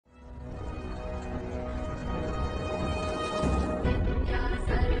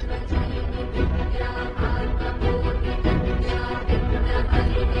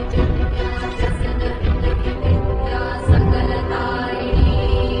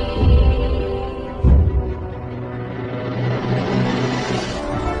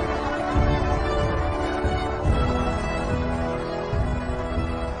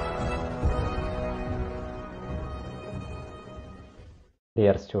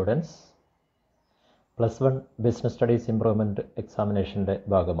students, +1 Business Studies Improvement എക്സാമിനേഷൻ്റെ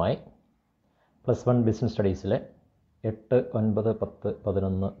ഭാഗമായി +1 business സ്റ്റഡീസിലെ 8, 9, 10,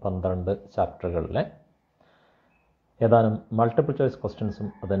 11, 12 ചാപ്റ്ററുകളിലെ ഏതാനും multiple choice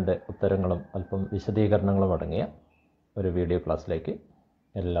ക്വസ്റ്റ്യൻസും അതിൻ്റെ ഉത്തരങ്ങളും അല്പം വിശദീകരണങ്ങളും അടങ്ങിയ ഒരു വീഡിയോ ക്ലാസ്സിലേക്ക്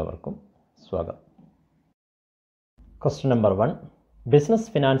എല്ലാവർക്കും സ്വാഗതം. Question number 1, business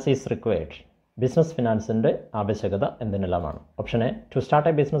finance is required. Business ഫിനാൻസിൻ്റെ ആവശ്യകത എന്തിനെല്ലാമാണ്? Option A, to start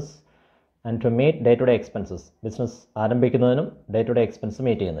A business and to meet day to day expenses. Business ആരംഭിക്കുന്നതിനും day to day expense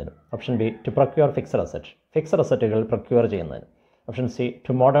meet ചെയ്യുന്നതിനും. Option B, to procure fixed asset. Fixed അസറ്റുകൾ procure ചെയ്യുന്നതിനും. Option C,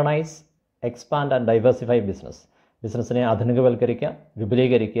 to modernise, expand and diversify business. ബിസിനസ്സിനെ ആധുനികവൽക്കരിക്കുക,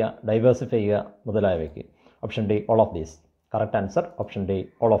 വിപുലീകരിക്കുക, diversify ചെയ്യുക മുതലായവയ്ക്ക്. Option D, all of these. Correct answer option D,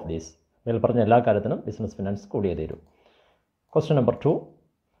 all of these. മേൽ പറഞ്ഞ എല്ലാ കാര്യത്തിനും business finance കൂടിയേ തീരൂ. Question number 2,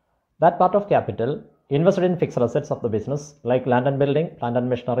 that part of capital invested in fixed assets of the business like land and building, plant and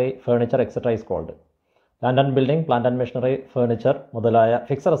machinery, furniture, etc. is called. land and building, plant and machinery, furniture മുതലായ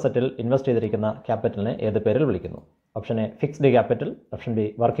fixed അസറ്റിൽ invest ചെയ്തിരിക്കുന്ന ക്യാപിറ്റലിനെ ഏത് പേരിൽ വിളിക്കുന്നു? Option A, fixed capital. Option B,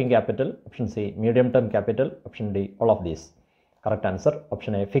 working capital. Option C, medium term capital. Option D, all of these. Correct answer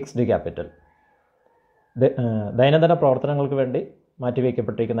option A, fixed capital. ദൈനംദിന പ്രവർത്തനങ്ങൾക്ക് വേണ്ടി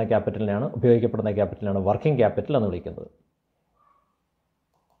മാറ്റിവയ്ക്കപ്പെട്ടിരിക്കുന്ന ക്യാപിറ്റലിനെയാണ്, ഉപയോഗിക്കപ്പെടുന്ന ക്യാപിറ്റലിനാണ് working capital എന്ന് വിളിക്കുന്നത്.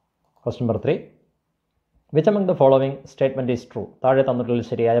 Question number 3, which among the following statement is true? താഴെ തന്നിട്ടുള്ള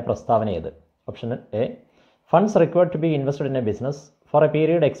ശരിയായ പ്രസ്താവന ഏത്? Option A, funds required to B invested in A business for A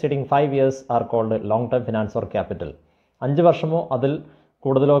period exceeding 5 years are called long term finance or capital. 5 വർഷമോ അതിൽ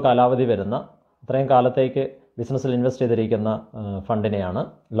കൂടുതലോ കാലാവധി വരുന്ന, ഇത്രയും കാലത്തേക്ക് ബിസിനസ്സിൽ ഇൻവെസ്റ്റ് ചെയ്തിരിക്കുന്ന ഫണ്ടിനെയാണ്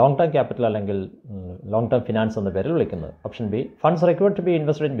ലോങ് ടേം ക്യാപിറ്റൽ അല്ലെങ്കിൽ ലോങ് ടേം ഫിനാൻസ് എന്ന പേരിൽ വിളിക്കുന്നത്. Option B, funds required to B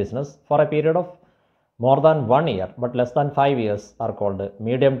invested in business for A period of more than 1 year but less than 5 years are called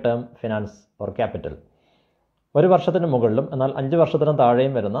medium term finance or capital. 1 വർഷത്തിന് മുകളിലും എന്നാൽ 5 വർഷത്തിനും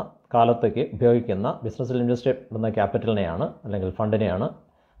താഴെയും വരുന്ന കാലത്തേക്ക് ഉപയോഗിക്കുന്ന ബിസിനസ്സിൽ ഇൻവെസ്റ്റ് ചെയ്യുന്ന ക്യാപിറ്റലിനെയാണ് അല്ലെങ്കിൽ ഫണ്ടിനെയാണ്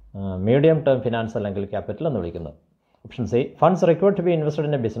മീഡിയം ടേം ഫിനാൻസ് അല്ലെങ്കിൽ ക്യാപിറ്റൽ എന്ന് വിളിക്കുന്നത്. Option C, funds required to B invested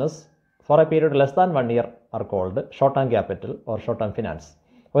in A business for A period less than 1 year are called short term capital or short term finance.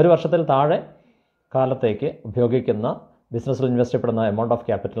 1 വർഷത്തിൽ താഴെ കാലത്തേക്ക് ഉപയോഗിക്കുന്ന ബിസിനസ്സിൽ ഇൻവെസ്റ്റ് ചെയ്യപ്പെടുന്ന amount of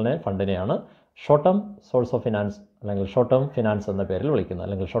ക്യാപിറ്റലിനെ, ഫണ്ടിനെയാണ് short term source of finance അല്ലെങ്കിൽ short term finance എന്ന പേരിൽ വിളിക്കുന്നത്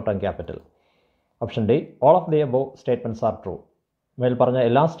അല്ലെങ്കിൽ short term capital. Option D, all of the above statements are true. മേൽ പറഞ്ഞ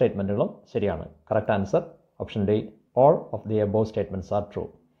എല്ലാ സ്റ്റേറ്റ്മെൻറ്റുകളും ശരിയാണ്. Correct answer option D, all of the above statements are true.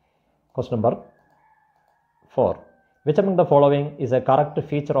 Question number 4, which among the following is a correct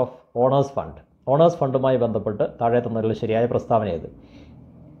feature of owners fund? Owners ഫണ്ടുമായി ബന്ധപ്പെട്ട് താഴെ തന്നിട്ടുള്ള ശരിയായ പ്രസ്താവന ഏത്?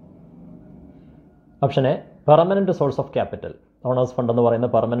 Option A, permanent source of capital. Owners fund എന്ന് പറയുന്ന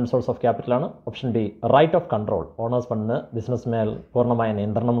permanent source of ക്യാപിറ്റലാണ്. Option B, right of control. Owners ഫണ്ടിന് business മേൽ പൂർണ്ണമായ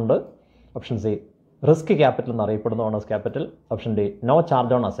നിയന്ത്രണമുണ്ട്. ഓപ്ഷൻ സി, റിസ്ക് ക്യാപിറ്റൽ എന്നറിയപ്പെടുന്ന owners capital. Option D, no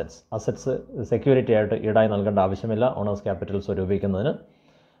charge on assets. Assets security ആയിട്ട് ഈടായി നൽകേണ്ട ആവശ്യമില്ല owners capital സ്വരൂപിക്കുന്നതിന്.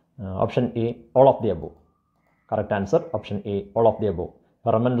 Option E, all of the above. Correct answer option E, all of the above.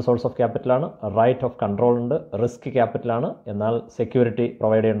 Permanent source of ക്യാപിറ്റലാണ്, right of control ഉണ്ട്, risk ക്യാപിറ്റലാണ്, എന്നാൽ security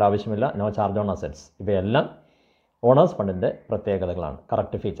provide ചെയ്യേണ്ട ആവശ്യമില്ല, no charge on assets. ഇവയെല്ലാം owners ഫണ്ടിൻ്റെ പ്രത്യേകതകളാണ്,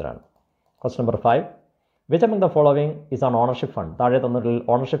 correct ഫീച്ചറാണ്. Question number 5, which among the following is an ownership fund? താഴെ തന്നിട്ടുള്ള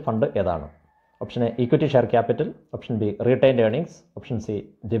ownership fund ഏതാണ്? Option A, equity share capital. Option B, retained earnings. Option C,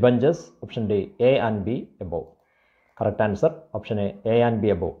 debentures. Option D, A and B above. Correct answer option A and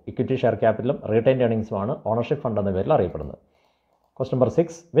B above. Equity share ക്യാപിറ്റലും retained ഏർണിംഗ്സുമാണ് ownership fund എന്ന പേരിൽ അറിയപ്പെടുന്നത്. Question number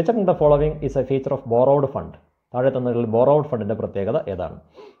 6, which among the following is a feature of borrowed fund? താഴെ തന്നിട്ടുള്ള borrowed ഫണ്ടിൻ്റെ പ്രത്യേകത ഏതാണ്?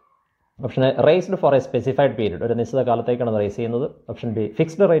 Option A, raised four A specified period. ഒരു നിശ്ചിത കാലത്തേക്കാണ് raise ചെയ്യുന്നത്. Option B,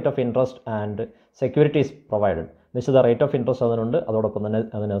 fixed rate of interest and securities provided. നിശ്ചിത റേറ്റ് ഓഫ് ഇൻട്രസ്റ്റ് അതിനുണ്ട്, അതോടൊപ്പം തന്നെ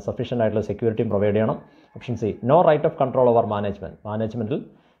അതിന് സഫീഷ്യൻ്റ് ആയിട്ടുള്ള സെക്യൂരിറ്റിയും പ്രൊവൈഡ് ചെയ്യണം. Option C, no right of control over management. മാനേജ്മെൻറ്റിൽ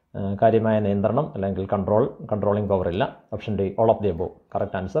കാര്യമായ നിയന്ത്രണം അല്ലെങ്കിൽ കൺട്രോളിംഗ് പവർ ഇല്ല. Option D, all of the above.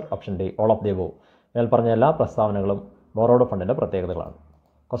 Correct answer option D, all of the above. മേൽ പറഞ്ഞ എല്ലാ പ്രസ്താവനകളും ബോറോഡ് ഫണ്ടിൻ്റെ പ്രത്യേകതകളാണ്.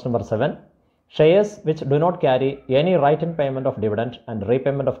 Question number 7, shares which do not carry any right in payment of dividend and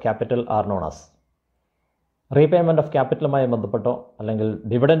repayment of capital R known as. Repayment of ക്യാപിറ്റലുമായി ബന്ധപ്പെട്ടോ അല്ലെങ്കിൽ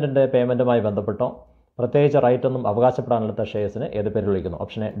ഡിവിഡൻഡിൻ്റെ പേയ്മെൻറ്റുമായി ബന്ധപ്പെട്ടോ പ്രത്യേകിച്ച് right ഒന്നും അവകാശപ്പെടാനുള്ള ഷെയർസിന് ഏത് പേരിൽ വിളിക്കുന്നു?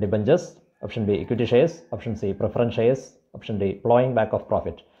 Option A, debentures. Option B, equity shares. Option C, preference shares. Option D, ploughing back of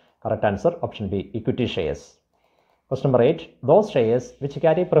profit. Correct answer option B, equity shares. Question number 8, those shares which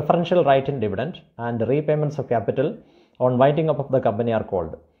carry preferential right in dividend and repayments of capital on winding up of the company are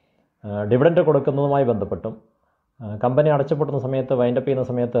called. Dividend കൊടുക്കുന്നതുമായി ബന്ധപ്പെട്ടും company അടച്ചുപൂട്ടുന്ന സമയത്ത്, wind up ചെയ്യുന്ന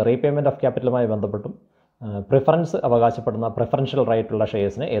സമയത്ത് repayment of ക്യാപിറ്റലുമായി ബന്ധപ്പെട്ടും preference അവകാശപ്പെടുന്ന preferential റൈറ്റുള്ള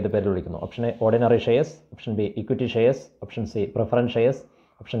ഷെയർസിനെ ഏത് പേരിൽ വിളിക്കുന്നു? Option A, ordinary shares. Option B, equity shares. Option C, preference shares.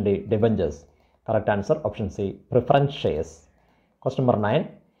 Option D, debentures. Correct answer option C, preference shares. Question number 9,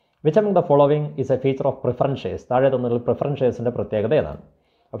 which among the following is a feature of preference shares? താഴെ തന്നിട്ടുള്ള preference ഷെയർസിൻ്റെ പ്രത്യേകത ഏതാണ്?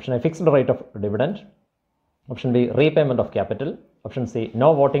 Option A fixed rate of dividend, option B repayment of capital, option C no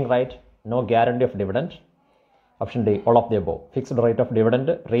voting right, no guarantee of dividend, option D all of the above. Fixed rate of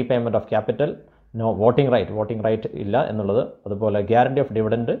dividend, repayment of capital, no voting right ഇല്ല എന്നുള്ളത്, അതുപോലെ guarantee of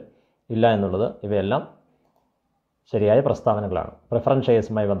dividend ഇല്ല എന്നുള്ളത്, ഇവയെല്ലാം ശരിയായ പ്രസ്താവനകളാണ്. Preference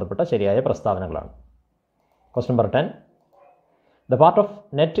ഷെയർസുമായി ബന്ധപ്പെട്ട ശരിയായ പ്രസ്താവനകളാണ്. Question number 10. The part of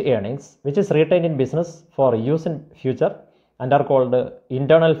net earnings which is retained in business for use in future and are called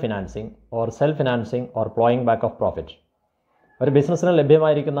internal financing or self-financing or plowing back of profit. ഒരു ബിസിനസ്സിന്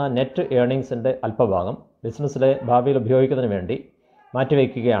ലഭ്യമായിരിക്കുന്ന net ഏർണിങ്സിൻ്റെ അല്പഭാഗം ബിസിനസ്സിലെ ഭാവിയിൽ ഉപയോഗിക്കുന്നതിന് വേണ്ടി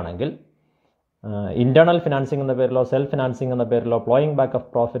മാറ്റിവെക്കുകയാണെങ്കിൽ ഇൻറ്റേർണൽ ഫിനാൻസിങ് എന്ന പേരിലോ self financing എന്ന പേരിലോ ploughing back of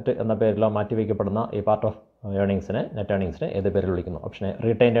profit എന്ന പേരിലോ മാറ്റിവെക്കപ്പെടുന്ന ഈ പാർട്ട് ഓഫ് ഏർണിങ്സിനെ നെറ്റ് ഏർണിങ്സിനെ ഏത് പേരിൽ വിളിക്കുന്നു? Option A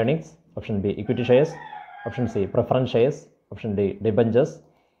retained earnings, option B equity shares, option C preference shares, option D debentures.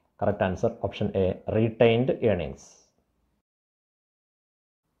 Correct answer option A retained earnings.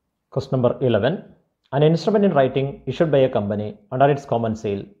 Question number 11. An instrument in writing issued by a company under its common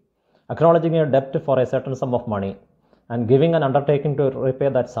seal, acknowledging a debt for a certain sum of money and giving an undertaking to repay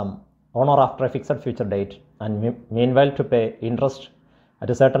that sum on or after a fixed future date, and meanwhile to pay interest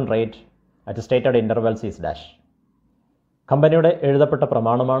at a certain rate at a stated intervals is dash. കമ്പനിയുടെ എഴുതപ്പെട്ട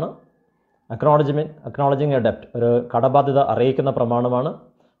പ്രമാണമാണ്. Acknowledging A ഡെപ്റ്റ്, ഒരു കടബാധ്യത അറിയിക്കുന്ന പ്രമാണമാണ്.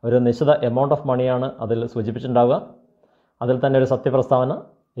 ഒരു നിശ്ചിത amount of മണിയാണ് അതിൽ സൂചിപ്പിച്ചിട്ടുണ്ടാവുക. അതിൽ തന്നെ ഒരു സത്യപ്രസ്താവന,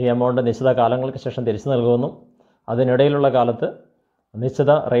 ഈ എമൗണ്ട് നിശ്ചിത കാലങ്ങൾക്ക് ശേഷം തിരിച്ചു നൽകുമെന്നും അതിനിടയിലുള്ള കാലത്ത്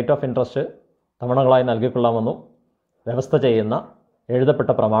നിശ്ചിത റേറ്റ് ഓഫ് ഇൻട്രസ്റ്റ് തവണകളായി നൽകിക്കൊള്ളാമെന്നും വ്യവസ്ഥ ചെയ്യുന്ന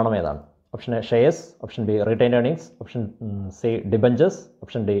എഴുതപ്പെട്ട പ്രമാണം ഏതാണ്? Option A shares, option B retained earnings, option C debentures,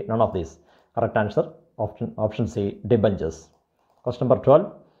 option D none of these. Correct answer option C debentures. Question number 12.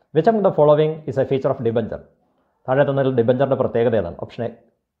 Which among the following is a feature of debenture? താഴെ തന്നതിൽ ഡിബഞ്ചറിൻ്റെ പ്രത്യേകത ഏതാണ്? Option A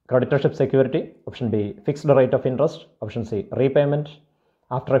creditorship security, option be fixed rate of interest, option C repayment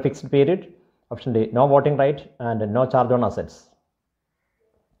after A fixed period, option D no voting right and no charge on assets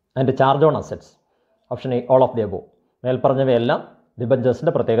option A all of the above. മേൽപ്പറഞ്ഞവയെല്ലാം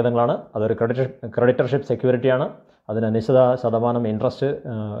ഡിബഞ്ചേഴ്സിൻ്റെ പ്രത്യേകതകളാണ്. അതൊരു creditorship സെക്യൂരിറ്റിയാണ്. അതിന് നിശ്ചിത ശതമാനം interest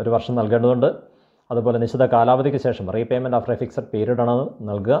ഒരു വർഷം നൽകേണ്ടതുണ്ട്. അതുപോലെ നിശ്ചിത കാലാവധിക്ക് ശേഷം റീപേയ്മെൻറ്റ് ആഫ്റ്റർ എ ഫിക്സഡ് പീരീഡാണ്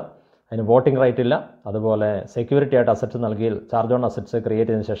നൽകുക. അതിന് വോട്ടിംഗ് റൈറ്റ് ഇല്ല. അതുപോലെ സെക്യൂരിറ്റി ആയിട്ട് അസറ്റ്സ് നൽകിയാൽ ചാർജ് ഓൺ അസറ്റ്സ് ക്രിയേറ്റ്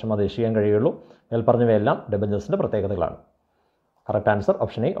ചെയ്തതിന് ശേഷം അത് ഇഷ്യൂ ചെയ്യാൻ കഴിയുള്ളൂ. മേൽപ്പറഞ്ഞവയെല്ലാം ഡിബഞ്ചേഴ്സിൻ്റെ പ്രത്യേകതകളാണ്. Correct answer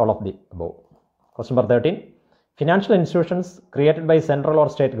option A all of the above. Question number 13. Financial institutions created by central or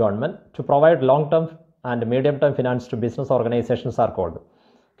state government to provide long term and medium term finance to business organisations are called.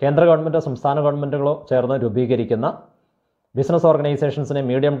 കേന്ദ്ര ഗവൺമെൻറ്റോ സംസ്ഥാന ഗവൺമെൻറ്റുകളോ ചേർന്ന് രൂപീകരിക്കുന്ന business ഓർഗനൈസേഷൻസിനെ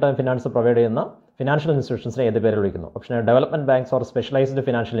medium term finance provide ചെയ്യുന്ന financial ഇൻസ്റ്റിറ്റ്യൂഷൻസിനെ ഏത് പേരിൽ വിളിക്കുന്നു? Option A development banks or specialised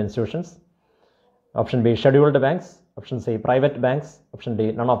financial institutions, option B scheduled banks, option C private banks, option D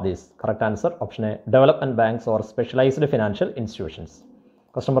none of these. Correct answer option A development banks or specialised financial institutions.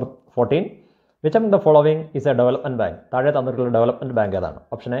 Question number 14. Which among the following is a development bank? താഴെ തന്നിട്ടുള്ള development bank ഏതാണ്?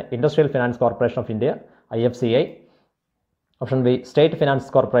 Option A industrial finance corporation of India IFCI, option B state finance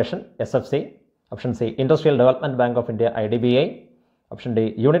corporation SFC, option C industrial development bank of India IDBI, option D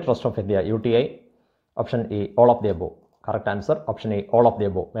unit trust of India UTI, option E all of the above. Correct answer option E all of the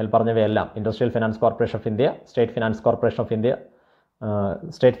above. മേൽപ്പറഞ്ഞവയെല്ലാം industrial finance corporation of India, state finance corporation of India,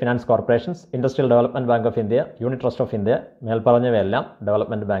 state finance corporations, industrial development bank of India, unit trust of India, മേൽപ്പറഞ്ഞവയെല്ലാം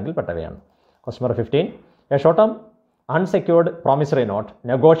development ബാങ്കിൽ പെട്ടവയാണ്. Question number 15. A short term unsecured promissory note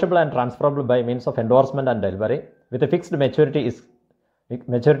negotiable and transferable by means of endorsement and delivery with a fixed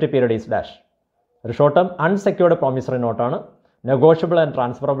maturity period is dash. ഒരു short term unsecured promissory നോട്ടാണ്. Negotiable and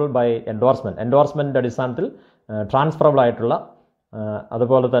transferable by എൻഡോഴ്സ്മെൻറ്റിൻ്റെ അടിസ്ഥാനത്തിൽ transferable ആയിട്ടുള്ള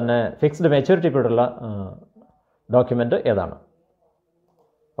അതുപോലെ തന്നെ fixed maturity പീരീഡുള്ള document ഏതാണ്?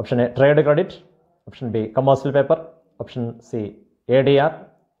 Option A trade credit, option B commercial paper, option C ADR,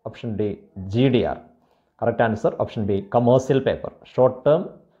 option D GDR. Correct answer option B commercial paper. Short term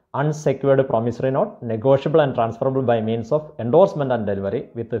unsecured promissory note negotiable and transferable by means of endorsement and delivery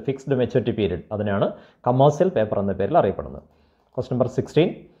with fixed maturity period, അതിനാണ് commercial paper എന്ന പേരിൽ അറിയപ്പെടുന്നത്. Question number 16.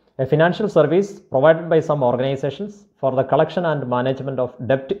 A financial service provided by some organisations for the collection and management of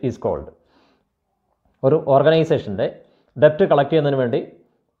ഡെപ്റ്റ് is called. ഒരു ഓർഗനൈസേഷൻ്റെ ഡെപ്റ്റ് collect ചെയ്യുന്നതിന് വേണ്ടി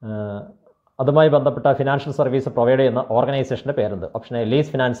അതുമായി ബന്ധപ്പെട്ട financial service provide ചെയ്യുന്ന ഓർഗനൈസേഷൻ്റെ പേരെന്ത്? Option A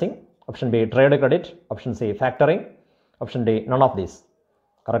lease financing, option B trade credit, option C factoring, option D none of these.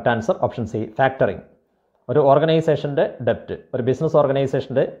 Correct answer option C factoring. ഒരു ഓർഗനൈസേഷൻ്റെ ഡെപ്റ്റ്, ഒരു business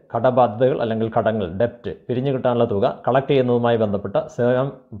ഓർഗനൈസേഷൻ്റെ കടബാധ്യതകൾ അല്ലെങ്കിൽ കടങ്ങൾ, ഡെപ്റ്റ് പിരിഞ്ഞു കിട്ടാനുള്ള തുക കളക്ട് ചെയ്യുന്നതുമായി ബന്ധപ്പെട്ട സേവനം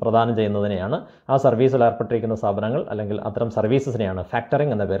പ്രദാനം ചെയ്യുന്നതിനെയാണ്, ആ സർവീസിൽ ഏർപ്പെട്ടിരിക്കുന്ന സ്ഥാപനങ്ങൾ അല്ലെങ്കിൽ അത്തരം സർവീസസിനെയാണ്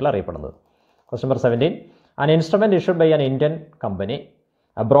ഫാക്ടറിംഗ് എന്ന പേരിൽ അറിയപ്പെടുന്നത്. Question number 17. An instrument issued by an Indian company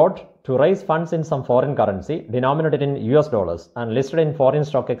abroad to raise funds in some foreign currency denominated in US dollars and listed in foreign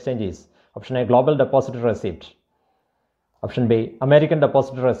stock exchanges. Option A, global depository receipt. Option B, American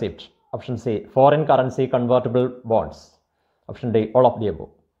depository receipt. Option C, foreign currency convertible bonds. Option D, all of the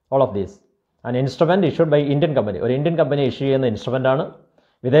above. All of these. An instrument issued by Indian company. ഒരു Indian company issue ചെയ്യുന്ന instrument ആണ്.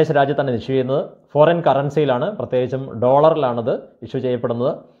 വിദേശ രാജ്യത്താണ് issue ചെയ്യുന്നത്. Foreign കറൻസിയിലാണ്, പ്രത്യേകിച്ചും ഡോളറിലാണത് issue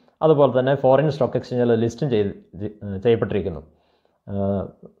ചെയ്യപ്പെടുന്നത്. അതുപോലെ തന്നെ ഫോറിൻ സ്റ്റോക്ക് എക്സ്ചേഞ്ചിൽ ലിസ്റ്റും ചെയ്യപ്പെട്ടിരിക്കുന്നു.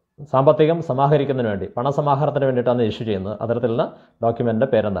 സാമ്പത്തികം സമാഹരിക്കുന്നതിന് വേണ്ടി, പണസമാഹരണത്തിന് വേണ്ടിയിട്ടാണ് ഇഷ്യൂ ചെയ്യുന്നത്. അത്തരത്തിലുള്ള ഡോക്യുമെൻ്റിൻ്റെ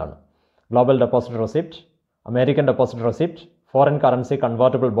പേരെന്താണ്? Global depository receipt, American depository receipt, foreign currency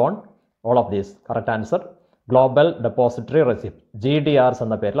convertible bond, all of these. Correct answer global depository receipt, GDRs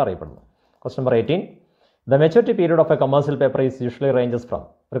എന്ന പേരിൽ അറിയപ്പെടുന്നു. Question number 18. The maturity period of A commercial paper is usually ranges from.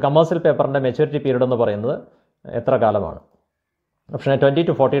 ഒരു commercial പേപ്പറിൻ്റെ maturity period എന്ന് പറയുന്നത് എത്ര കാലമാണ്? Option A 20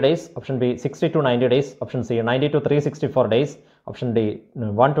 to 40 days, option B 60 to 90 days, option C 90 to 364 days, option D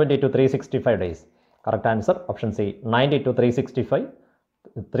 120 to 365 days. Correct answer option C 90 to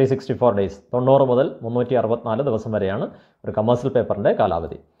 364 days. 90 മുതൽ 364 ദിവസം വരെയാണ് ഒരു കമേഴ്സ്യൽ പേപ്പറിൻ്റെ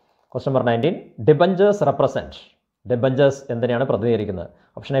കാലാവധി. Question number 19. Debentures represent. Debentures എന്തിനാണ് പ്രതിനിധീകരിക്കുന്നത്?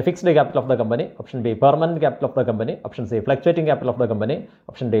 Option A fixed capital of the company, option be permanent capital of the company, option C fluctuating capital of the company,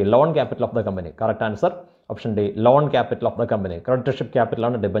 option D loan capital of the company. Correct answer option D loan capital of the company. Creditorship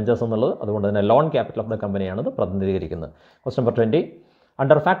ക്യാപിറ്റലാണ് debentures എന്നുള്ളത്, അതുകൊണ്ട് തന്നെ loan capital of the കമ്പനിയാണ് ഇത് പ്രതിനിധീകരിക്കുന്നത്. Question number 20.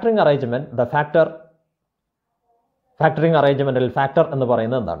 Under factoring arrangement the factoring അറേഞ്ച്മെന്റിൽ factor എന്ന്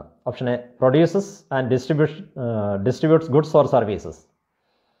പറയുന്നത് എന്താണ്? Option A produces and distributes goods or services.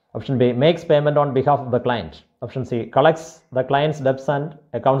 Option B makes payment on behalf of the client. Option C collects the clients ഡെബ്റ്റ്സ് and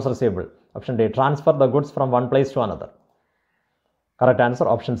accounts receivable. Option D transfer the goods from one place to another. Correct answer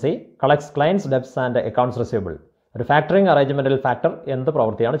option C collects clients ഡെബ്റ്റ്സ് and accounts receivable. ഒരു factoring അറേഞ്ച്മെന്റിൽ factor എന്ത്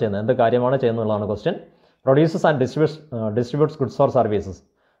പ്രവൃത്തിയാണ് ചെയ്യുന്നത്, എന്ത് കാര്യമാണ് ചെയ്യുന്നതാണ് question. Produces and distributes goods or services.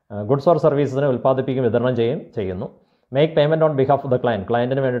 Goods or സർവീസസിനെ ഉൽപ്പാദിപ്പിക്കും, വിതരണം ചെയ്യുന്നു. Make payment on behalf of the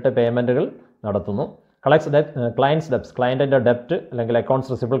ക്ലയൻറ്റിന് വേണ്ടിയിട്ട് പേയ്മെൻറ്റുകൾ നടത്തുന്നു. കളക്ട്സ് ക്ലയൻറ്റ്സ് ഡെബ്റ്റ്സ്, ക്ലയൻറ്റിൻ്റെ ഡെപ്റ്റ് അല്ലെങ്കിൽ അക്കൗണ്ട്സ്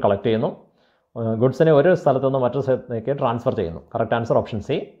റിസീവബിൾ കളക്ട് ചെയ്യുന്നു. ഗുഡ്സിനെ ഒരു സ്ഥലത്തു നിന്ന് മറ്റൊരു സ്ഥലത്തേക്ക് ട്രാൻസ്ഫർ ചെയ്യുന്നു. Correct answer option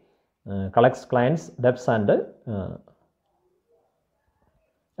C collects clients ഡെബ്റ്റ്സ് and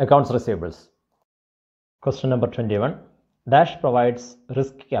accounts receivables. Question number 21. Dash provides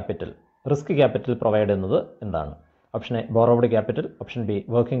risk capital. Risk capital provide ചെയ്യുന്നത് എന്താണ്? Option A borrowed capital, option be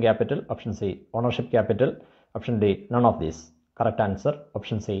working capital, option C ownership capital, option D none of these. Correct answer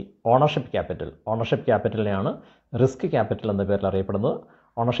option C ownership capital. Ownership ക്യാപിറ്റലിനെയാണ് risk capital എന്ന പേരിൽ അറിയപ്പെടുന്നത്.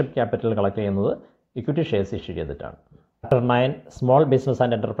 Ownership capital collect ചെയ്യുന്നത് equity shares issue ചെയ്തിട്ടാണ്. Chapter 9 small business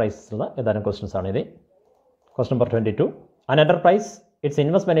and എൻ്റർപ്രൈസസിലുള്ള ഏതാനും questions ആണ് ഇത്. Question number 22. അൻ enterprise it's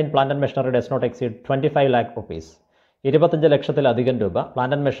investment in plant and machinery does not exceed 25 lakh rupees. 25 ലക്ഷത്തിലധികം രൂപ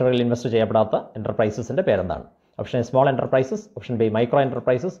പ്ലാന്റ് ആൻഡ് മെഷീനറിയിൽ ഇൻവെസ്റ്റ് ചെയ്യപ്പെടാത്ത എൻ്റർപ്രൈസസിൻ്റെ പേരെന്താണ്? Option A small enterprises, option B micro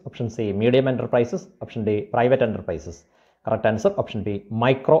enterprises, option C medium enterprises, option D private enterprises. Correct answer option B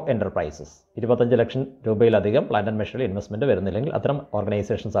micro enterprises. 25 ലക്ഷം രൂപയിലധികം plant and machinery investment വരുന്നില്ലെങ്കിൽ അത്തരം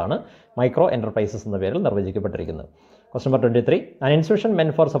organisations ആണ് micro enterprises എന്ന പേരിൽ നിർവചിക്കപ്പെട്ടിരിക്കുന്നത്. Question number 23. അൻ institution men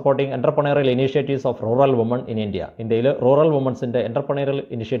four supporting entrepreneurial initiatives of rural woman in India. ഇന്ത്യയിൽ rural വുമൺസിൻ്റെ entrepreneurial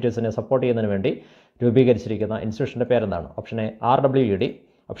ഇനീഷ്യേറ്റീവ്സിനെ support ചെയ്യുന്നതിന് വേണ്ടി രൂപീകരിച്ചിരിക്കുന്ന ഇൻസ്റ്റിറ്റ്യൂഷൻ്റെ പേരെന്താണ്? Option A RWED,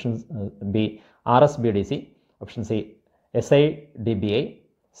 option B RSBDC, option C SIDBI,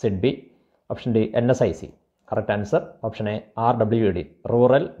 SIDBI, option D NSIC. Correct answer option A RWED,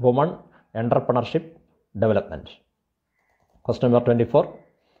 rural woman entrepreneurship development. Question number 24.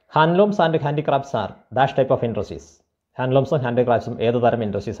 Handlooms and handicrafts R dash type of industries. ഹാൻഡ്ലൂംസും ഹാൻഡിക്രാഫ്റ്റ്സും ഏത് തരം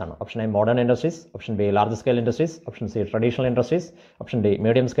industries ആണ്? Option A modern industries, option B large scale industries, option C traditional industries, option D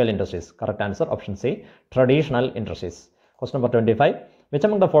medium scale industries. Correct answer option C traditional industries. Question number 25. Which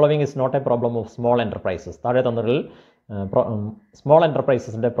among the following is not a problem of small enterprises? താഴെ തന്നതിൽ small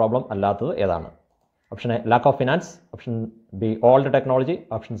എൻ്റർപ്രൈസസിൻ്റെ problem അല്ലാത്തത് ഏതാണ്? Option A lack of finance, option B old technology,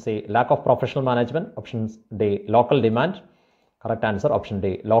 option C lack of professional management, option D local demand. Correct answer option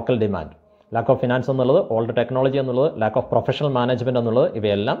D local demand. Lack of finance എന്നുള്ളത്, old technology എന്നുള്ളത്, lack of professional management എന്നുള്ളത്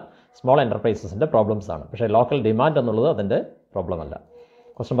ഇവയെല്ലാം small എൻ്റർപ്രൈസസിൻ്റെ problems ആണ്. പക്ഷേ local demand എന്നുള്ളത് അതിൻ്റെ problem അല്ല.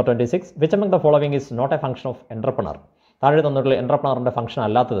 Question number 26. Which among the following is not a function of entrepreneur? താഴെ തന്നിട്ടുള്ള എൻ്റർപ്രണറിൻ്റെ ഫംഗ്ഷൻ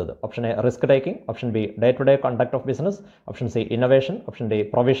അല്ലാത്തത്? Option A risk taking, option B day to day conduct of business, option C innovation, option D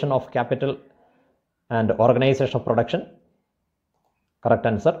provision of capital and organisation of production. Correct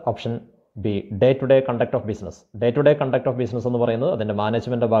answer option B day to day conduct of business. Day to day conduct of business എന്ന് പറയുന്നത് അതിൻ്റെ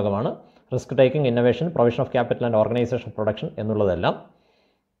management ഭാഗമാണ്. Risk taking, innovation, provision of capital and organisation of production എന്നുള്ളതെല്ലാം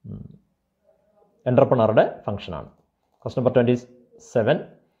എൻ്റർപ്രണറുടെ ഫംഗ്ഷനാണ്. Question number 27.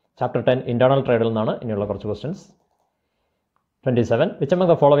 Chapter 10 internal ട്രേഡിൽ നിന്നാണ് ഇനിയുള്ള കുറച്ച് questions. 27. Which among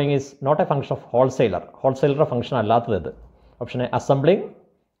the following is not a function of wholesaler? ഹോൾസെയിലറുടെ function അല്ലാത്തത്? Option A assembling,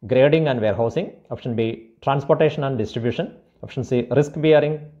 grading and warehousing. Option B, transportation and distribution. Option C, risk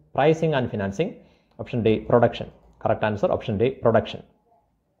bearing, pricing and financing. Option D, production. Correct answer option D, production.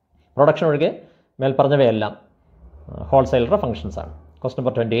 Production ഒഴികെ മേൽപ്പറഞ്ഞവയെല്ലാം ഹോൾസെയിലറുടെ functions ആണ്. Question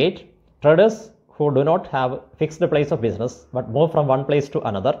number 28. Traders who do not have fixed place of business but move from one place to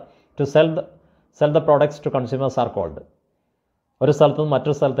another to sell the products to consumers are called. ഒരു സ്ഥലത്ത് നിന്ന്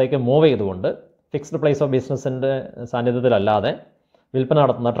മറ്റൊരു സ്ഥലത്തേക്ക് move ചെയ്തുകൊണ്ട് fixed place of ബിസിനസ്സിൻ്റെ സാന്നിധ്യത്തിലല്ലാതെ വിൽപ്പന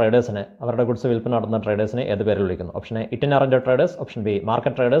നടത്തുന്ന ട്രേഡേഴ്സിനെ, അവരുടെ ഗുഡ്സ് വിൽപ്പന നടത്തുന്ന ട്രേഡേഴ്സിനെ ഏത് പേരിൽ വിളിക്കുന്നു? Option A, ഇറ്റിനറൻ്റ് traders. Option B,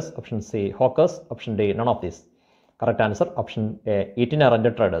 market traders. Option C, hawkers. Option D, none of these. Correct answer option A,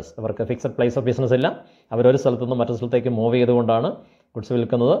 ഇറ്റിനറൻ്റ് traders. ഇവർക്ക് ഫിക്സഡ് പ്ലേസ് ഓഫ് ബിസിനസ് ഇല്ല. അവരൊരു സ്ഥലത്തു നിന്ന് മറ്റൊരു സ്ഥലത്തേക്ക് മൂവ് ചെയ്തുകൊണ്ടാണ് ഗുഡ്സ്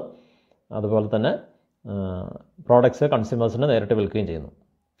വിൽക്കുന്നത്. അതുപോലെ തന്നെ പ്രോഡക്ട്സ് കൺസ്യൂമേഴ്സിന് നേരിട്ട് വിൽക്കുകയും ചെയ്യുന്നു.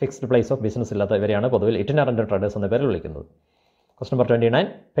 ഫിക്സ്ഡ് പ്ലേസ് ഓഫ് ബിസിനസ് ഇല്ലാത്ത ഇവരെയാണ് പൊതുവിൽ ഇറ്റിനറൻ്റ് ട്രേഡേഴ്സ് എന്ന പേരിൽ വിളിക്കുന്നത്. Question number 29.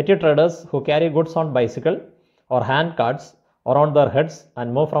 Petty traders who carry goods on bicycle or hand carts around their heads and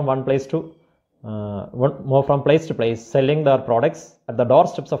move from place to place selling their products at the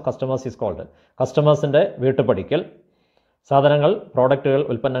doorsteps of customers is called. കസ്റ്റമേഴ്സിൻ്റെ വീട്ടുപടിക്കൽ സാധനങ്ങൾ, പ്രോഡക്റ്റുകൾ,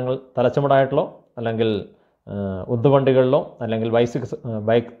 ഉൽപ്പന്നങ്ങൾ തലച്ചുമടായിട്ടോ അല്ലെങ്കിൽ ഉന്തുവണ്ടികളിലോ അല്ലെങ്കിൽ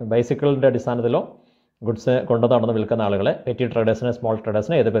ബൈസിക്കിളിൻ്റെ അടിസ്ഥാനത്തിലോ goods കൊണ്ടു നടന്ന് വിൽക്കുന്ന ആളുകളെ petty ട്രേഡേഴ്സിനെ, small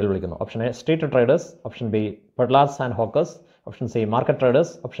ട്രേഡേഴ്സിനെ ഏത് പേരിൽ വിളിക്കുന്നു? Option A, street traders. Option B, പെഡ്ലാർസ് and hawkers. Option C, market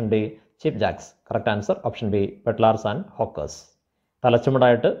traders. Option D, cheap jacks. Correct answer option B, പെഡ്ലാർസ് and hawkers.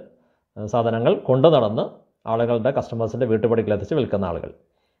 തലച്ചുമടായിട്ട് സാധനങ്ങൾ കൊണ്ടു നടന്ന് ആളുകളുടെ കസ്റ്റമേഴ്സിൻ്റെ വീട്ടുപടിക്കലെത്തിച്ച് വിൽക്കുന്ന ആളുകൾ,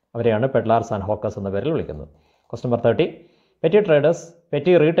 അവരെയാണ് പെഡ്ലാർസ് ആൻഡ് ഹോക്കേഴ്സ് എന്ന പേരിൽ വിളിക്കുന്നത്. Question number 30. Petty traders,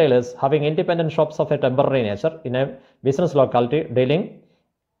 petty retailers having independent shops of a temporary nature in a business locality dealing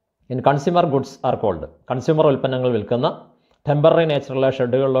in consumer goods are called. Consumer ഉൽപ്പന്നങ്ങൾ വിൽക്കുന്ന ടെമ്പററി നേച്ചറുള്ള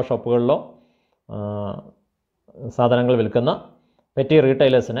ഷെഡുകളിലോ ഷോപ്പുകളിലോ സാധനങ്ങൾ വിൽക്കുന്ന പെറ്റി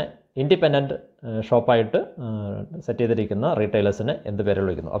റീറ്റെയിലേഴ്സിനെ, ഇൻഡിപെൻഡൻറ്റ് ഷോപ്പായിട്ട് സെറ്റ് ചെയ്തിരിക്കുന്ന റീറ്റെയിലേഴ്സിനെ എന്ത് പേരിൽ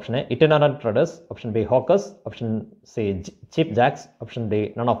വിളിക്കുന്നു? Option A, ഇറ്റിനറൻ്റ് traders. Option B, hawkers. Option C, cheap jacks. Option D,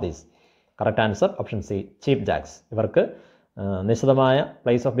 none of these. Correct answer option C, cheap jacks. ഇവർക്ക് നിശ്ചിതമായ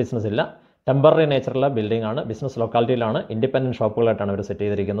പ്ലേസ് ഓഫ് ബിസിനസ് ഇല്ല. ടെമ്പററി നേച്ചറുള്ള ബിൽഡിംഗ് ആണ്, ബിസിനസ് ലൊക്കാലിറ്റിയിലാണ്, ഇൻഡിപെൻഡൻറ്റ് ഷോപ്പുകളായിട്ടാണ് ഇവർ set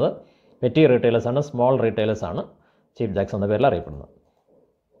ചെയ്തിരിക്കുന്നത്. പെറ്റി റീറ്റെയിലേഴ്സ് ആണ്, small retailers ആണ് ചീപ്പ് jacks എന്ന പേരിൽ അറിയപ്പെടുന്നത്.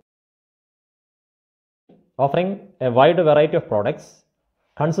 Offering a wide variety of products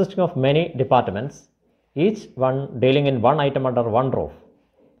consisting of many departments, each one dealing in one item under one roof.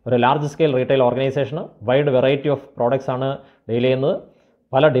 ഒരു ലാർജ് സ്കെയിൽ റീറ്റെയിൽ ഓർഗനൈസേഷന് വൈഡ് വെറൈറ്റി ഓഫ് പ്രോഡക്ട്സ് ആണ് deal ചെയ്യുന്നത്.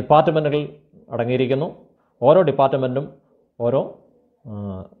 പല ഡിപ്പാർട്ട്മെൻറ്റുകൾ അടങ്ങിയിരിക്കുന്നു. ഓരോ ഡിപ്പാർട്ട്മെൻറ്റും ഓരോ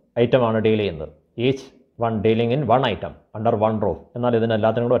ഐറ്റമാണ് ഡീൽ ചെയ്യുന്നത്. Each one dealing in one item under one roof. എന്നാൽ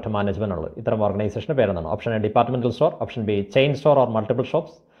ഇതിനെല്ലാത്തിനും കൂടെ ഒറ്റ മാനേജ്മെൻ്റ് ഉള്ളത്. ഇത്തരം ഓർഗനൈസേഷൻ്റെ പേരെന്താണ്? Option A, departmental store. Option B, chain store or multiple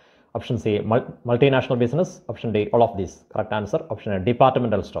shops. Option C, multinational business. Option D, all of these. Correct answer option A,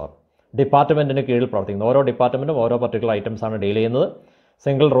 departmental store. ഡിപ്പാർട്ട്മെൻറ്റിന് കീഴിൽ പ്രവർത്തിക്കുന്നത്. ഓരോ ഡിപ്പാർട്ട്മെൻറ്റും ഓരോ പർട്ടിക്കുലർ ഐറ്റംസ് ആണ് ഡീൽ ചെയ്യുന്നത്.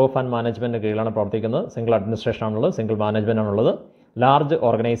 സിംഗിൾ റൂഫ് ആൻഡ് മാനേജ്മെൻറ്റിന് കീഴിലാണ് പ്രവർത്തിക്കുന്നത്. Single administration ആണുള്ളത്, single management ആണുള്ളത്. Large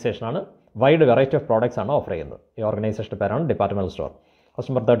ഓർഗനൈസേഷനാണ്, wide variety of products ആണ് ഓഫർ ചെയ്യുന്നത്. ഈ ഓർഗനൈസേഷൻ്റെ പേരാണ് departmental store.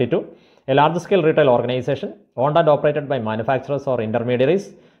 Question number 32. A large scale retail organization owned and operated by manufacturers or intermediaries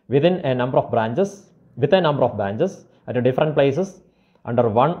within a number of branches at different places under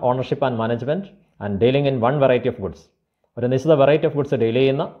one ownership and management and dealing in one variety of goods. ഒരു നിശ്ചിത variety of goods deal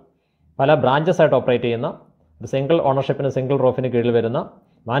ചെയ്യുന്ന, പല branches ആയിട്ട് operate ചെയ്യുന്ന, ഒരു single ഓണർഷിപ്പിന്, single റൂഫിന് കീഴിൽ വരുന്ന,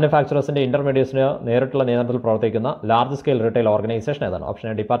 മാനുഫാക്ചറേഴ്സിൻ്റെ ഇൻ്റർമീഡിയറ്റ്സിന് നേരിട്ടുള്ള നിയന്ത്രണത്തിൽ പ്രവർത്തിക്കുന്ന ലാർജ് സ്കെയിൽ റീറ്റെയിൽ ഓർഗനൈസേഷൻ ഏതാണ്? Option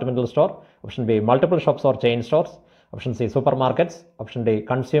A, departmental store. Option B, multiple shops or chain stores. Option C, super markets. Option D,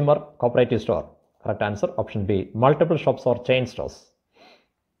 consumer cooperative store. Correct answer option B, multiple shops or chain stores.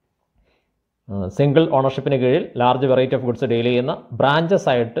 Single ഓണർഷിപ്പിന് കീഴിൽ large variety of goods deal ചെയ്യുന്ന, branches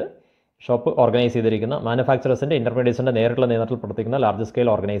ആയിട്ട് shop organise ചെയ്തിരിക്കുന്ന, മാനുഫാക്ചറേഴ്സിൻ്റെ ഇൻ്റർമീഡിയറ്റ്സിൻ്റെ നേരിട്ടുള്ള നിയന്ത്രണത്തിൽ പ്രവർത്തിക്കുന്ന large scale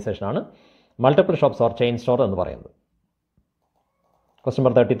ഓർഗനൈസേഷനാണ് multiple shops or chain store എന്ന് പറയുന്നത്. Question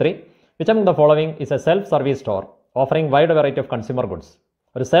number 33. Which among the following is a self-service store offering wide variety of consumer goods?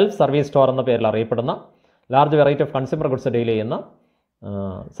 ഒരു self service store എന്ന പേരിൽ അറിയപ്പെടുന്ന, large variety of consumer goods deal ചെയ്യുന്ന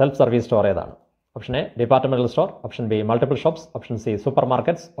self service store ഏതാണ്? Option A, departmental store. Option B, multiple shops. Option C, super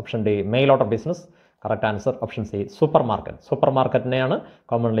markets. Option D, mail order business. Correct answer option C, super market. Super മാർക്കറ്റിനെയാണ്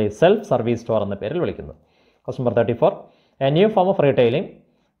commonly self service store എന്ന പേരിൽ വിളിക്കുന്നത്. Question number 34. A new form of retailing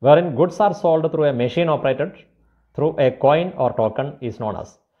wherein goods are sold through a machine operated through a coin or token is known as.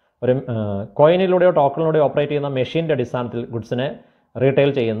 ഒരു കോയിനിലൂടെയോ ടോക്കണിലൂടെയോ operate ചെയ്യുന്ന മെഷീൻ്റെ അടിസ്ഥാനത്തിൽ ഗുഡ്സിനെ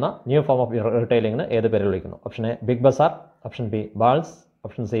retail ചെയ്യുന്ന new form of റീറ്റെയിലിങ്ങിന് ഏത് പേരിൽ വിളിക്കുന്നു? Option A, big Bazar. Option B, balls.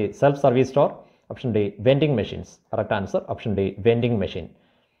 Option C, self service store. Option D, vending machines. Correct answer option D, vending machine.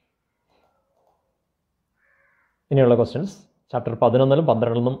 ഇനിയുള്ള questions chapter 11-ലും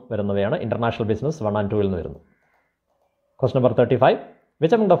 12-ലും വരുന്നവയാണ്. International business 1 and 2-ൽ നിന്ന് വരുന്നു. Question number 35.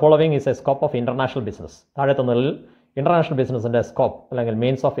 Which among the following is a scope of international business? താഴെ തന്നതിൽ international ബിസിനസ്സിൻ്റെ scope അല്ലെങ്കിൽ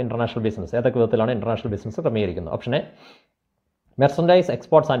means of international business ഏതൊക്കെ വിധത്തിലാണ് international business ക്രമീകരിക്കുന്നത്. Option A merchandise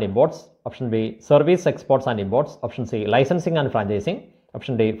exports and imports, option B service exports and imports, option C licensing and franchising,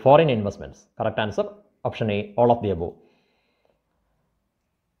 option D foreign investments. Correct answer option A all of the above.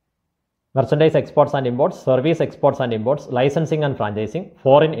 Merchandise exports and imports, service exports and imports, licensing and franchising,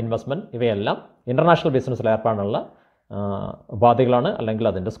 foreign investment ഇവയെല്ലാം international ബിസിനസ്സിൽ ഏർപ്പെടാനുള്ള ഉപാധികളാണ് അല്ലെങ്കിൽ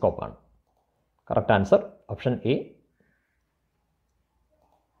അതിൻ്റെ സ്കോപ്പാണ്. Correct answer option A.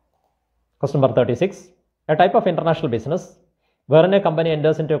 Question number 36. A type of international business wherein a company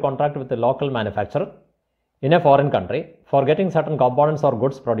enters into a contract with a local manufacturer in a foreign country for getting certain components or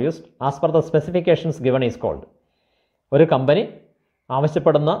goods produced as per the specifications given is called. ഒരു company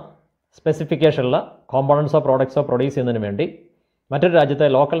ആവശ്യപ്പെടുന്ന സ്പെസിഫിക്കേഷനുള്ള കോമ്പോണൻസോ പ്രോഡക്ട്സോ produce ചെയ്യുന്നതിന് വേണ്ടി മറ്റൊരു രാജ്യത്തെ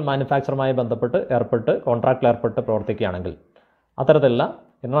local മാനുഫാക്ചറുമായി ബന്ധപ്പെട്ട് കോൺട്രാക്റ്റിൽ ഏർപ്പെട്ട് പ്രവർത്തിക്കുകയാണെങ്കിൽ അത്തരത്തിലുള്ള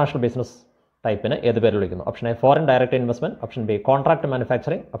ഇൻ്റർനാഷണൽ ബിസിനസ് ടൈപ്പിന് ഏത് പേര് വിളിക്കുന്നു? Option A foreign direct investment, option B contract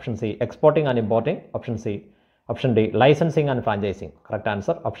manufacturing, option C exporting and importing, option D licensing and franchising. Correct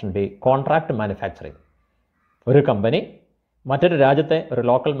answer option B contract manufacturing. ഒരു കമ്പനി മറ്റൊരു രാജ്യത്തെ ഒരു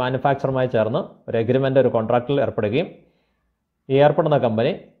ലോക്കൽ മാനുഫാക്ചറുമായി ചേർന്ന് ഒരു എഗ്രിമെൻ്റ് ഒരു കോൺട്രാക്റ്റിൽ ഏർപ്പെടുകയും ഈ ഏർപ്പെടുന്ന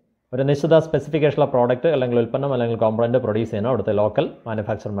കമ്പനി ഒരു നിശ്ചിത സ്പെസിഫിക്കേഷനുള്ള പ്രോഡക്റ്റ് അല്ലെങ്കിൽ ഉൽപ്പന്നം അല്ലെങ്കിൽ കോമ്പണൻറ്റ് പ്രൊഡ്യൂസ് ചെയ്യുന്ന അവിടുത്തെ ലോക്കൽ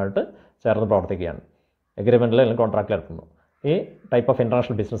മാനുഫാക്ചറുമായിട്ട് ചേർന്ന് പ്രവർത്തിക്കുകയാണ്, എഗ്രിമെൻറ്റിൽ അല്ലെങ്കിൽ കോൺട്രാക്റ്റിൽ ഏർപ്പെടുന്നു. ഈ type of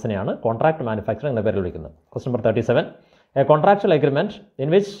international ബിസിനസ്സിനെയാണ് contract manufacturing എന്ന പേരിൽ വിളിക്കുന്നത്. Question number 37. A contractual agreement in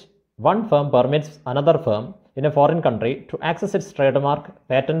which one firm permits another firm in A foreign country to access it's trade mark,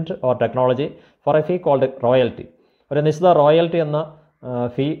 patent or technology for a fee called royalty. ഒരു നിശ്ചിത royalty എന്ന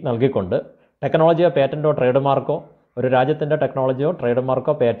ഫീ നൽകിക്കൊണ്ട് ടെക്നോളജിയോ പേറ്റൻറ്റോ trade Marco ഒരു രാജ്യത്തിൻ്റെ ടെക്നോളജിയോ trade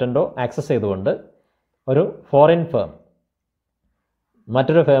Marco പേറ്റൻറ്റോ access ചെയ്തുകൊണ്ട് ഒരു foreign firm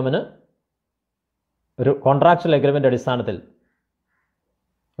മറ്റൊരു ഫേമിന് ഒരു കോൺട്രാക്ച്വൽ എഗ്രിമെൻ്റ് അടിസ്ഥാനത്തിൽ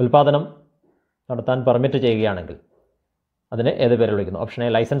ഉൽപ്പാദനം നടത്താൻ പെർമിറ്റ് ചെയ്യുകയാണെങ്കിൽ അതിന് ഏത് പേര് വിളിക്കുന്നു? Option A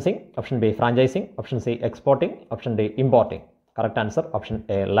licensing, option B franchising, option C exporting, option D importing. Correct answer option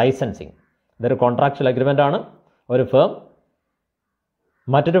A licensing. ഇതൊരു കോൺട്രാക്ച്വൽ എഗ്രിമെൻ്റ് ആണ്. ഒരു ഫേം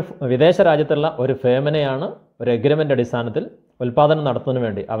മറ്റൊരു വിദേശ രാജ്യത്തുള്ള ഒരു ഫേമിനെയാണ് ഒരു എഗ്രിമെൻ്റ് അടിസ്ഥാനത്തിൽ ഉൽപ്പാദനം നടത്തുന്നതിന്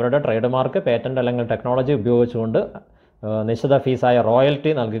വേണ്ടി അവരുടെ ട്രേഡ് മാർക്ക്, പേറ്റൻറ്റ് അല്ലെങ്കിൽ ടെക്നോളജി ഉപയോഗിച്ചുകൊണ്ട് നിശ്ചിത ഫീസായ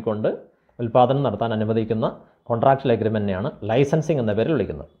റോയൽറ്റി നൽകിക്കൊണ്ട് ഉൽപ്പാദനം നടത്താൻ അനുവദിക്കുന്ന കോൺട്രാക്ച്വൽ എഗ്രിമെൻറ്റിനെയാണ് ലൈസൻസിങ് എന്ന പേരിൽ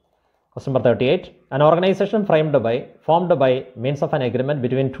വിളിക്കുന്നത്. Question number 38. An organization formed by means of an agreement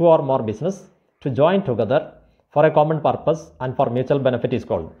between two or more business to join together for a common purpose and for mutual benefit is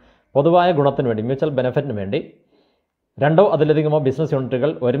called. പൊതുവായ ഗുണത്തിന് വേണ്ടി mutual ബെനിഫിറ്റിന് വേണ്ടി രണ്ടോ അതിലധികമോ business യൂണിറ്റുകൾ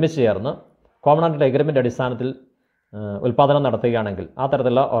ഒരുമിച്ച് ചേർന്ന് കോമൺ ആയിട്ട് agreement അടിസ്ഥാനത്തിൽ ഉൽപ്പാദനം നടത്തുകയാണെങ്കിൽ ആ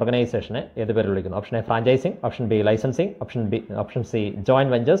തരത്തിലുള്ള ഓർഗനൈസേഷനെ ഏത് പേരിൽ വിളിക്കുന്നു? Option A franchising, option B licensing, option C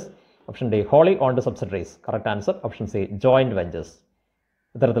joint ventures, option D holy owned subsidiaries. Correct answer option C joint ventures.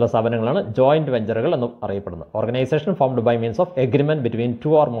 ഇത്തരത്തിലുള്ള സ്ഥാപനങ്ങളാണ് ജോയിൻറ്റ് വെഞ്ചറുകൾ എന്ന് അറിയപ്പെടുന്നത്. Organisation formed by means of agreement between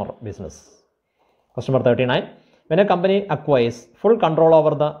two or more business. Question number 39. When a company acquires full control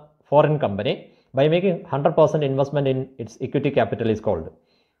over the foreign company by making 100% investment in its equity capital is called.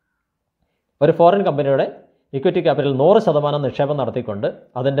 ഒരു foreign കമ്പനിയുടെ equity capital 100% നിക്ഷേപം നടത്തിക്കൊണ്ട്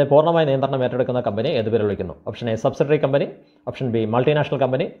അതിൻ്റെ പൂർണ്ണമായ നിയന്ത്രണം ഏറ്റെടുക്കുന്ന company ഏത് പേര് വിളിക്കുന്നു? Option A subsidiary company, option B multinational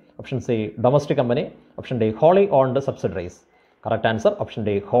company, option C domestic company, option D holy owned subsidiaries. Correct answer option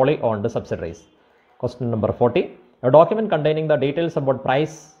D holy owned subsidiaries. Question number 40. A document containing the details about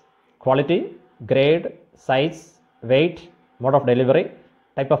price, quality, grade, size, weight, mode of delivery,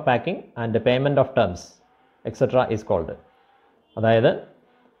 type of packing and payment of terms etc. is called. അതായത്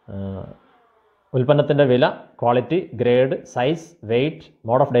ഉൽപ്പന്നത്തിൻ്റെ വില, quality, grade, size, weight,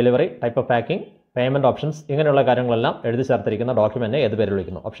 mode of delivery, type of packing, payment options ഇങ്ങനെയുള്ള കാര്യങ്ങളെല്ലാം എഴുതി ചേർത്തിരിക്കുന്ന ഡോക്യുമെൻറ്റിനെ ഏത് പേര്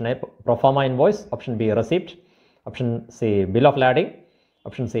വിളിക്കുന്നു? Option A proforma invoice, option B receipt, option C bill of lading,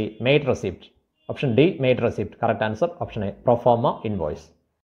 option C made receipt, option D made receipt. Correct answer option A proforma invoice.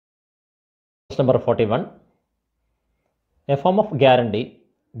 Question number 41. A form of guarantee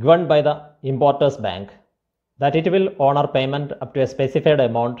given by the importer's bank that it will honor payment up to a specified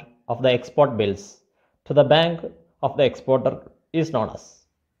amount of the export bills to the bank of the exporter is known as.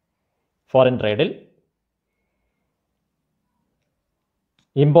 Foreign ട്രേഡിൽ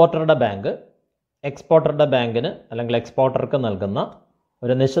ഇമ്പോർട്ടറുടെ bank എക്സ്പോർട്ടറുടെ ബാങ്കിന് അല്ലെങ്കിൽ എക്സ്പോർട്ടർക്ക് നൽകുന്ന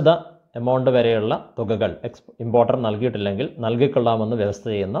ഒരു നിശ്ചിത amount വരെയുള്ള തുകകൾ importer നൽകിയിട്ടില്ലെങ്കിൽ നൽകിക്കൊള്ളാമെന്ന് വ്യവസ്ഥ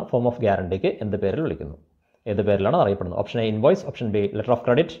ചെയ്യുന്ന form of ഗ്യാരണ്ടിക്ക് എന്ത് പേരിൽ വിളിക്കുന്നു? ഏത് പേരിലാണ് അറിയപ്പെടുന്നത്? Option A invoice, option B letter of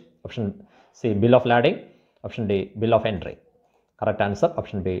credit, option C bill of lading, option D bill of entry. Correct answer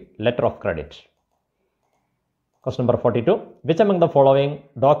option B letter of credit. Question number 42. Which among the following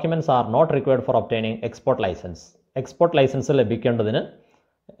documents are not required for obtaining export license? Export licence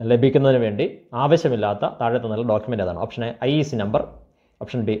ലഭിക്കുന്നതിന് വേണ്ടി ആവശ്യമില്ലാത്ത താഴെ തന്നുള്ള document ഏതാണ്? Option A IEC number,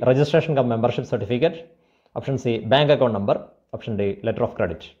 option B registration come membership certificate, Option C, bank account number. Option D, letter of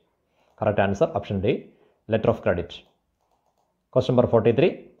credit. Correct answer, option D, letter of credit. Question number 43.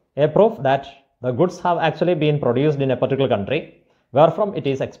 A proof that the goods have actually been produced in a particular country wherefrom it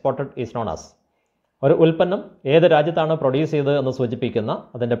is exported is known as. ഒരു ഉൽപ്പന്നം ഏത് രാജ്യത്താണ് produce ചെയ്തത് എന്ന് സൂചിപ്പിക്കുന്ന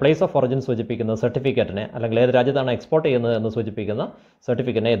അതിൻ്റെ place of origin സൂചിപ്പിക്കുന്ന സർട്ടിഫിക്കറ്റിനെ അല്ലെങ്കിൽ ഏത് രാജ്യത്താണ് എക്സ്പോർട്ട് ചെയ്യുന്നത് എന്ന് സൂചിപ്പിക്കുന്ന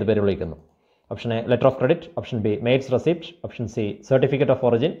സർട്ടിഫിക്കറ്റിനെ ഏത് പേര് വിളിക്കുന്നു? Option A letter of credit, option B maid's receipt, option C certificate of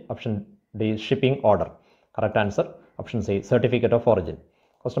origin, option D shipping order. Correct answer option C certificate of origin.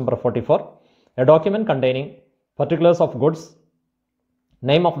 Question number 44. A document containing particulars of goods,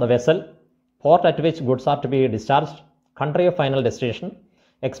 name of the vessel, port at which goods are to be discharged, country of final destination,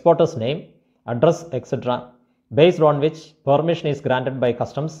 exporter's name, address, etc., based on which permission is granted by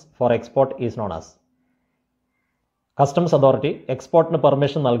customs for export is known as. Customs Authority എക്സ്പോർട്ടിന്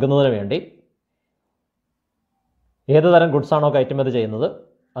permission നൽകുന്നതിന് വേണ്ടി ഏത് തരം goods ആണോ കയറ്റുമതി ചെയ്യുന്നത്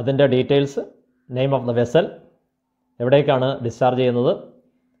അതിൻ്റെ details, name of the vessel, എവിടേക്കാണ് discharge ചെയ്യുന്നത്,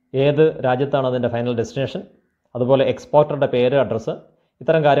 ഏത് രാജ്യത്താണ് അതിൻ്റെ ഫൈനൽ ഡെസ്റ്റിനേഷൻ, അതുപോലെ എക്സ്പോർട്ടറുടെ പേര്, അഡ്രസ്സ്,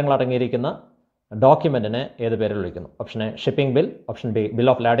 ഇത്തരം കാര്യങ്ങൾ അടങ്ങിയിരിക്കുന്ന ഡോക്യുമെൻറ്റിനെ ഏത് പേരിൽ വിളിക്കുന്നു? Option A shipping bill, option B bill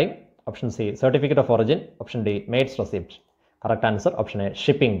of lading, option C certificate of origin, option D maid's receipt. Correct answer option A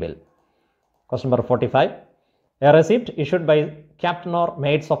shipping bill. Question number 45. A receipt issued by captain or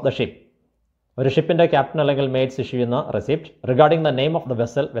maid's of the ship. ഒരു ഷിപ്പിൻ്റെ captain അല്ലെങ്കിൽ maid's issue ചെയ്യുന്ന receipt regarding the name of the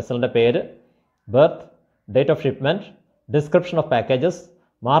vessel, വെസലിൻ്റെ പേര്, birth, date of shipment, description of packages,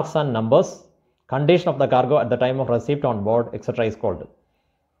 marks and numbers, condition of the cargo at the time of receipt on board, etc. is called.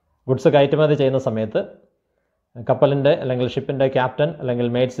 Goods കയറ്റുമതി ചെയ്യുന്ന സമയത്ത് കപ്പലിൻ്റെ അല്ലെങ്കിൽ ഷിപ്പിൻ്റെ captain അല്ലെങ്കിൽ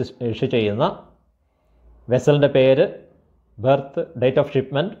maid's issue ചെയ്യുന്ന വെസലിൻ്റെ പേര്, birth, date of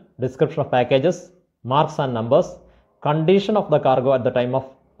shipment, description of packages, marks and numbers, condition of the cargo at the time of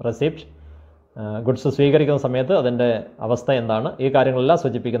receipt, goods സ്വീകരിക്കുന്ന സമയത്ത് അതിൻ്റെ അവസ്ഥ എന്താണ്, ഈ കാര്യങ്ങളെല്ലാം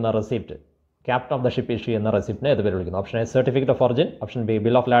സൂചിപ്പിക്കുന്ന receipt, captain of the ship issue ചെയ്യുന്ന റെസിപ്റ്റിനെ ഏത് പേര് വിളിക്കുന്നു? Option A certificate of origin, option B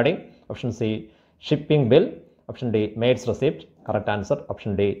bill of lading, option C shipping bill, option D maid's receipt. Correct answer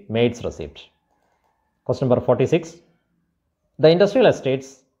option D maid's receipt. Question number 46. The industrial estates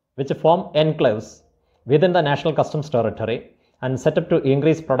which form enclaves within the national customs territory and set up to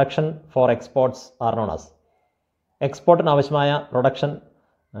increase production for exports are known as. എക്സ്പോർട്ടിന് ആവശ്യമായ production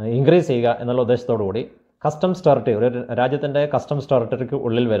increase ചെയ്യുക എന്നുള്ള ഉദ്ദേശത്തോടുകൂടി customs territory, ഒരു രാജ്യത്തിൻ്റെ customs ടെറിട്ടറിക്ക്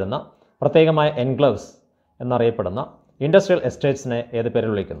ഉള്ളിൽ വരുന്ന പ്രത്യേകമായ enclaves എന്നറിയപ്പെടുന്ന industrial എസ്റ്റേറ്റ്സിനെ ഏത് പേരിൽ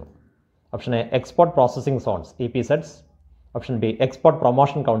വിളിക്കുന്നു? Option A export processing zones, EPZs, option B export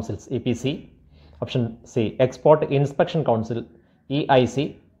promotion councils, EPC, option C export inspection council, EIC,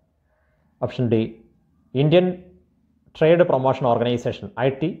 option D Indian trade promotion organisation,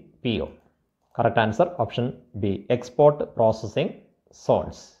 ITPO. Correct answer option B export processing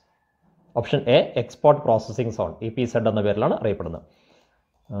zones. Option A export processing zone, EPZ എന്ന പേരിലാണ് അറിയപ്പെടുന്നത്.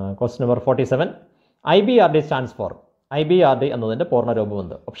 Question number 47. IBRD stands for. IBRD എന്നതിൻ്റെ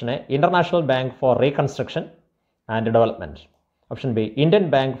പൂർണ്ണരൂപമുണ്ട്. Option A international bank for reconstruction and development, option B Indian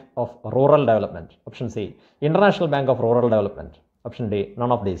bank of rural development, option C international bank of rural development, option D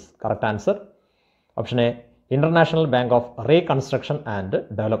none of these. Correct answer option A international bank of reconstruction and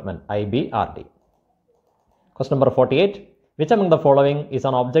development, IBRD. Question number 48. Which among the following is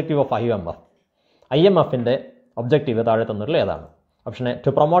an objective of IMF. IMFൻ്റെ objective താഴെ തന്നിട്ടുള്ള ഏതാണ്? Option A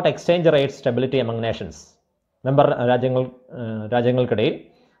to promote exchange rate stability among Nations. Member രാജ്യങ്ങൾക്കിടയിൽ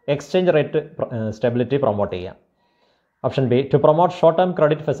exchange rate stability promote ചെയ്യുക. Option B to promote short term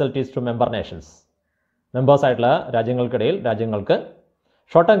credit facilities to member Nations. Members ആയിട്ടുള്ള രാജ്യങ്ങൾക്കിടയിൽ രാജ്യങ്ങൾക്ക്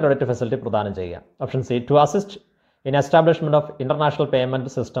short term credit facility പ്രദാനം ചെയ്യുക. Option C to assist in establishment of international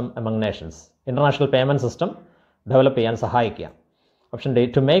payment system among Nations. International payment system develop ചെയ്യാൻ സഹായിക്കുക. Option D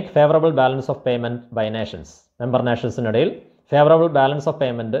to make favourable balance of payment by Nations. Member നേഷൻസിനിടയിൽ favourable balance of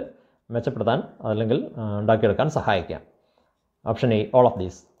payment മെച്ചപ്പെടുത്താൻ അല്ലെങ്കിൽ ഉണ്ടാക്കിയെടുക്കാൻ സഹായിക്കാം. Option A all of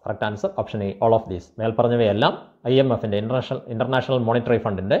these. Correct answer option A all of these. മേൽപ്പറഞ്ഞവയെല്ലാം IMFൻ്റെ international monetary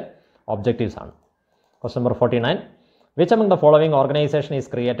ഫണ്ടിൻ്റെ objectives ആണ്. Question number 49. Which among the following organisation is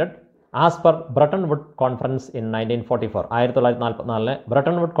created as per Bretton would conference in 1944. 1944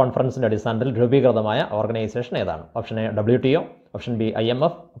 Bretton would കോൺഫറൻസിൻ്റെ അടിസ്ഥാനത്തിൽ രൂപീകൃതമായ organisation ഏതാണ്? Option A WTO, option B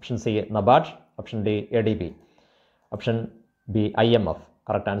IMF, option C NABARD, option D ADB, option B IMF.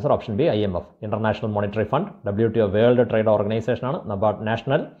 Correct answer option B IMF. International monetary fund. WTO world trade ഓർഗനൈസേഷനാണ്. NABARD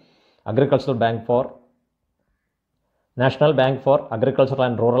national bank for agriculture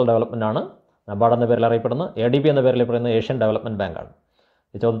and rural development ആണ് NABARD എന്ന പേരിൽ അറിയപ്പെടുന്നത്. ADB എന്ന പേരിൽ പറയുന്നത് Asian development ബാങ്കാണ്.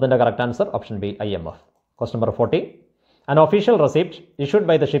 ഈ ചോദ്യത്തിൻ്റെ correct answer option B IMF. Question number 40. An official receipt issued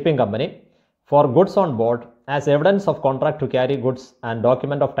by the shipping company for goods on board as evidence of contract to carry goods and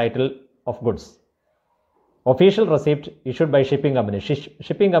document of title of goods. Official receipt issued by shipping company.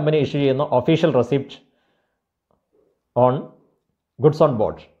 Shipping company issue ചെയ്യുന്ന official receipt on goods on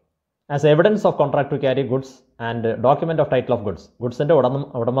board as evidence of contract to carry goods and document of title of goods. ഗുഡ്സിൻ്റെ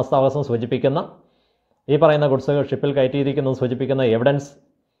ഉടമസ്ഥാവകാശം സൂചിപ്പിക്കുന്ന ഈ പറയുന്ന goods ഷിപ്പിൽ കയറ്റിയിരിക്കുന്നത് സൂചിപ്പിക്കുന്ന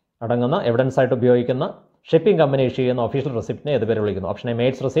അടങ്ങുന്ന evidence ആയിട്ട് ഉപയോഗിക്കുന്ന ഷിപ്പിംഗ് കമ്പനി ഇഷ്യൂ ചെയ്യുന്ന ഒഫീഷ്യൽ റെസിപ്റ്റിനെ ഏത് പേര് വിളിക്കുന്നു? Option A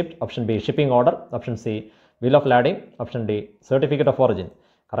maid's receipt, option B shipping order, option C bill of lading, option D certificate of origin.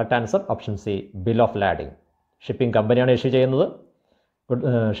 Correct answer option C bill of lading. Shipping കമ്പനിയാണ് issue ചെയ്യുന്നത്.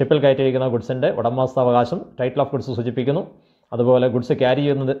 ഷിപ്പിൽ കയറ്റിയിരിക്കുന്ന ഗുഡ്സിൻ്റെ ഉടമസ്ഥാവകാശം title of goods സൂചിപ്പിക്കുന്നു. അതുപോലെ goods carry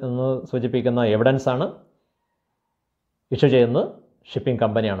ചെയ്യുന്നത് എന്ന് സൂചിപ്പിക്കുന്ന evidence ആണ് ഇഷ്യൂ ചെയ്യുന്നത് ഷിപ്പിംഗ്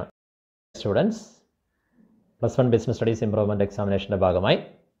കമ്പനിയാണ്. സ്റ്റുഡൻസ്, +1 ബിസിനസ് സ്റ്റഡീസ് ഇംപ്രൂവ്മെൻറ്റ് എക്സാമിനേഷൻ്റെ ഭാഗമായി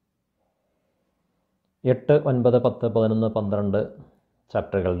 8, 9, 10, 11, 12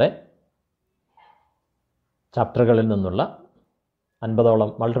 ചാപ്റ്ററുകളിൽ നിന്നുള്ള 50ഓളം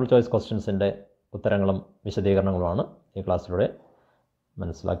മൾട്ടിപ്പിൾ ചോയ്സ് ക്വസ്റ്റ്യൻസിൻ്റെ ഉത്തരങ്ങളും വിശദീകരണങ്ങളുമാണ് ഈ ക്ലാസ്സിലൂടെ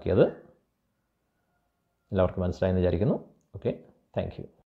മനസ്സിലാക്കിയത്. എല്ലാവർക്കും മനസ്സിലായെന്ന് വിചാരിക്കുന്നു. Okay, thank you.